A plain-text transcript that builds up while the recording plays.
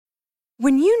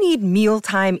When you need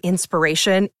mealtime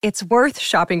inspiration, it's worth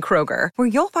shopping Kroger, where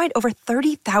you'll find over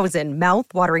 30,000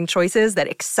 mouth-watering choices that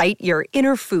excite your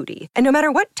inner foodie. And no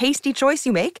matter what tasty choice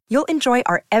you make, you'll enjoy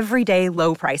our everyday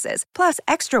low prices, plus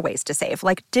extra ways to save,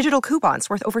 like digital coupons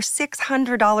worth over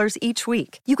 $600 each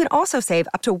week. You can also save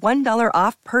up to $1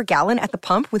 off per gallon at the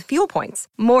pump with fuel points.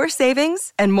 More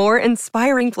savings and more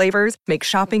inspiring flavors make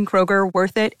shopping Kroger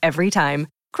worth it every time.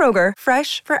 Kroger,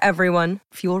 fresh for everyone.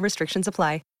 Fuel restrictions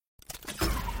apply.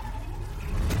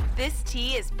 This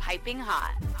tea is piping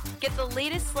hot. Get the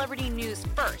latest celebrity news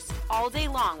first all day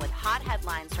long with hot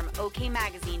headlines from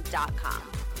OKMagazine.com.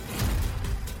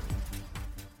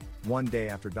 One day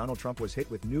after Donald Trump was hit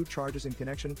with new charges in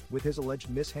connection with his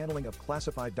alleged mishandling of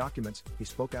classified documents, he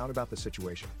spoke out about the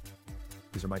situation.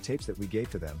 "These are my tapes that we gave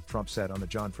to them," Trump said on the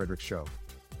John Fredericks Show.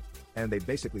 And they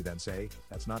basically then say,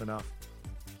 that's not enough.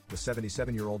 The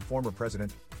 77-year-old former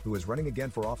president, who is running again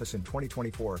for office in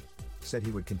 2024, said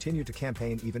he would continue to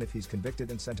campaign even if he's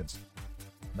convicted and sentenced.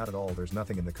 "Not at all, there's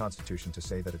nothing in the Constitution to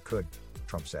say that it could,"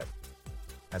 Trump said.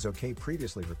 As OK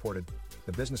previously reported,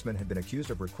 the businessman had been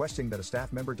accused of requesting that a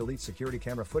staff member delete security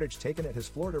camera footage taken at his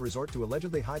Florida resort to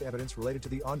allegedly hide evidence related to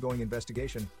the ongoing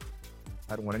investigation.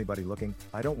 I don't want anybody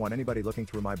looking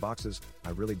through my boxes,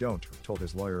 I really don't," told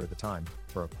his lawyer at the time,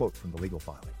 for a quote from the legal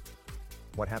filing.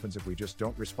 "What happens if we just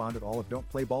don't respond at all, if don't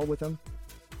play ball with them?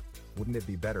 Wouldn't it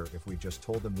be better if we just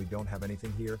told them we don't have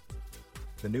anything here?"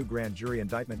 The new grand jury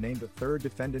indictment named a third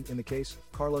defendant in the case,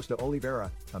 Carlos de Oliveira,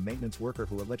 a maintenance worker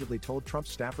who allegedly told Trump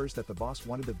staffers that the boss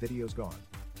wanted the videos gone.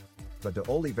 But de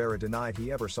Oliveira denied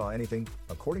he ever saw anything,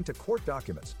 according to court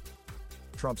documents.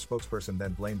 Trump's spokesperson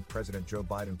then blamed President Joe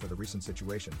Biden for the recent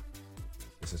situation.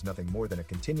 "This is nothing more than a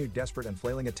continued desperate and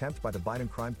flailing attempt by the Biden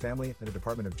crime family and the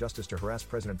Department of Justice to harass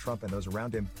President Trump and those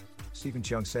around him," Stephen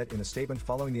Cheung said in a statement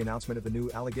following the announcement of the new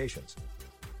allegations.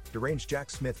 Deranged Jack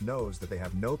Smith knows that they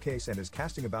have no case and is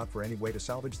casting about for any way to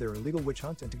salvage their illegal witch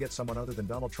hunt and to get someone other than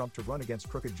Donald Trump to run against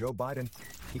crooked Joe Biden,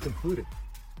 he concluded.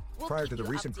 Prior to the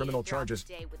recent criminal charges,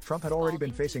 Trump had already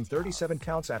been facing 37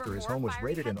 counts after his home was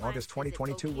raided in August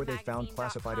 2022, where they found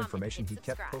classified information he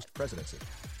kept post-presidency.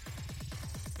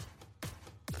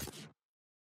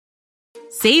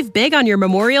 Save big on your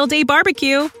Memorial Day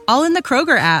barbecue, all in the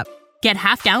Kroger app. Get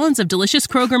half gallons of delicious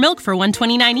Kroger milk for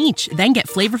 $1.29 each. Then get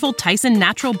flavorful Tyson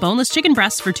natural boneless chicken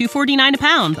breasts for $2.49 a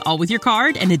pound, all with your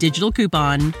card and a digital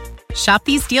coupon. Shop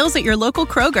these deals at your local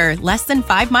Kroger, less than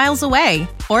 5 miles away.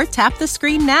 Or tap the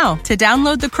screen now to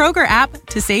download the Kroger app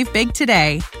to save big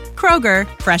today. Kroger,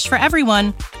 fresh for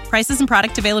everyone. Prices and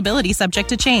product availability subject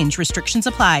to change. Restrictions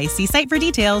apply. See site for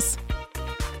details.